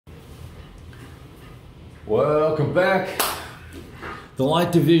Welcome back. The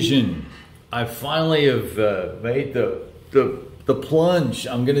light division. I finally have made the plunge.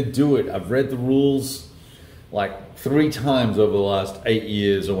 I'm gonna do it. I've read the rules like 3 times over the last 8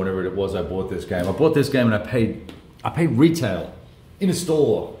 years or whatever it was I bought this game. I bought this game and I paid retail in a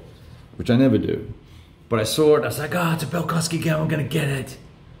store, which I never do. But I saw it, I was like, oh, it's a Belkowski game, I'm gonna get it.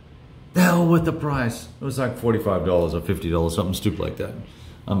 The hell with the price. It was like $45 or $50, something stupid like that.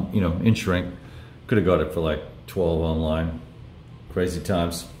 You know, in shrink. Could have got it for like 12 online. Crazy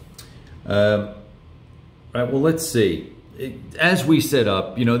times. Right, well, let's see. As we set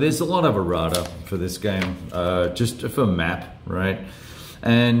up, you know, there's a lot of errata for this game, just for map, right?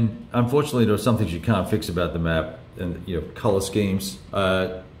 And unfortunately, there are some things you can't fix about the map, and you know, color schemes.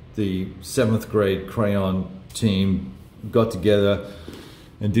 The 7th grade crayon team got together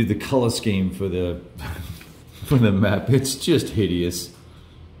and did the color scheme for the for the map. It's just hideous.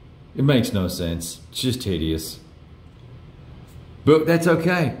 It makes no sense. It's just hideous. But that's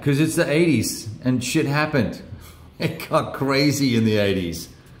okay, because it's the 80s and shit happened. It got crazy in the 80s.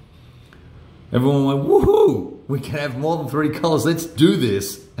 Everyone went, woohoo! We can have more than 3 colors. Let's do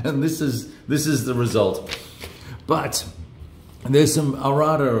this. And this is the result. But there's some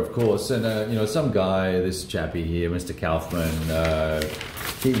errata, of course, and you know, some guy, this chappie here, Mr. Kaufman,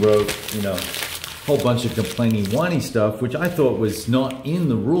 he wrote, you know, a whole bunch of complaining, whiny stuff, which I thought was not in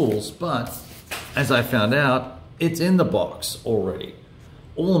the rules, but as I found out, it's in the box already.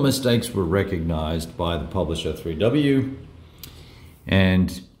 All the mistakes were recognized by the publisher 3W,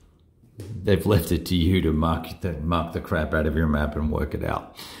 and they've left it to you to mark the crap out of your map and work it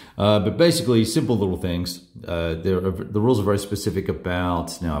out. But basically, simple little things. The rules are very specific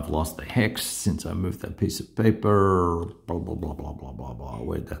about, now I've lost the hex since I moved that piece of paper, blah, blah, blah, blah, blah, blah, blah.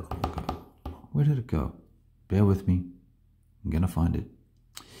 Where'd that go? Where did it go? Bear with me. I'm gonna find it.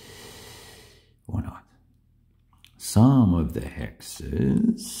 Or not. Some of the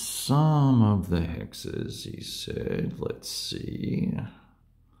hexes, he said, let's see.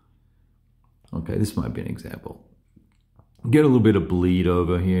 Okay, this might be an example. Get a little bit of bleed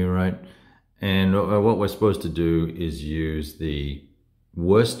over here, right? And what we're supposed to do is use the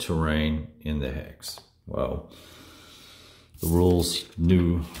worst terrain in the hex. Well, the rules,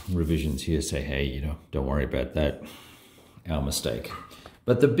 new revisions here say, hey, you know, don't worry about that. Our mistake.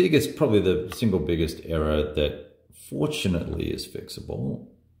 But the biggest, probably the single biggest error that fortunately is fixable,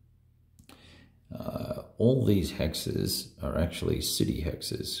 all these hexes are actually city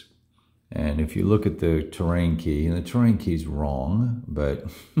hexes. And if you look at the terrain key, and the terrain key is wrong, but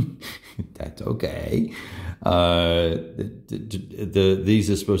that's okay. These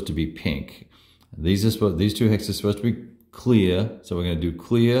are supposed to be pink. These 2 hexes are supposed to be clear. So we're going to do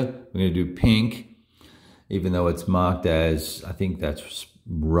clear. We're going to do pink, even though it's marked as, I think that's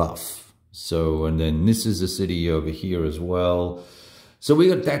rough. So, and then this is a city over here as well. So we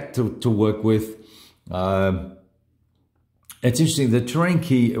got that to work with. It's interesting, the terrain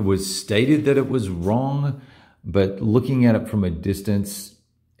key, it was stated that it was wrong, but looking at it from a distance,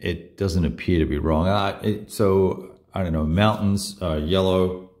 it doesn't appear to be wrong. So, I don't know, mountains are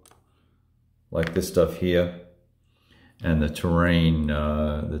yellow, like this stuff here, and the terrain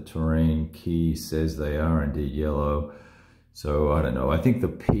key says they are indeed yellow. So, I don't know, I think the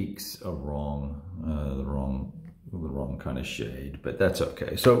peaks are wrong, the wrong kind of shade, but that's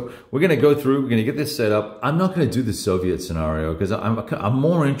okay. So we're going to go through, we're going to get this set up. I'm not going to do the Soviet scenario because I'm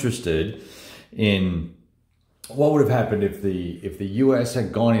more interested in what would have happened if the US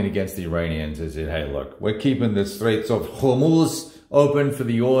had gone in against the Iranians and said, hey, look, we're keeping the Straits of Hormuz open for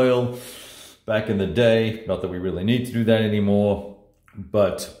the oil back in the day. Not that we really need to do that anymore,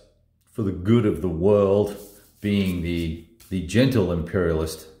 but for the good of the world, being the gentle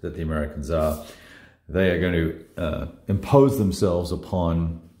imperialist that the Americans are, they are going to impose themselves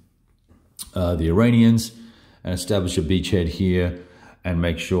upon the Iranians and establish a beachhead here and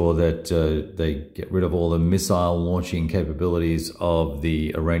make sure that they get rid of all the missile launching capabilities of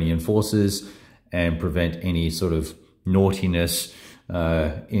the Iranian forces and prevent any sort of naughtiness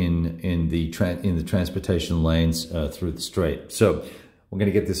in the transportation lanes through the strait. So we're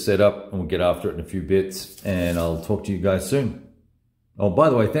going to get this set up and we'll get after it in a few bits, and I'll talk to you guys soon. Oh, by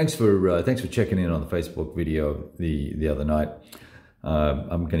the way, thanks for checking in on the Facebook video the other night.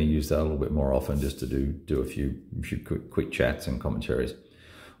 I'm going to use that a little bit more often, just to do a few quick chats and commentaries.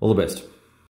 All the best.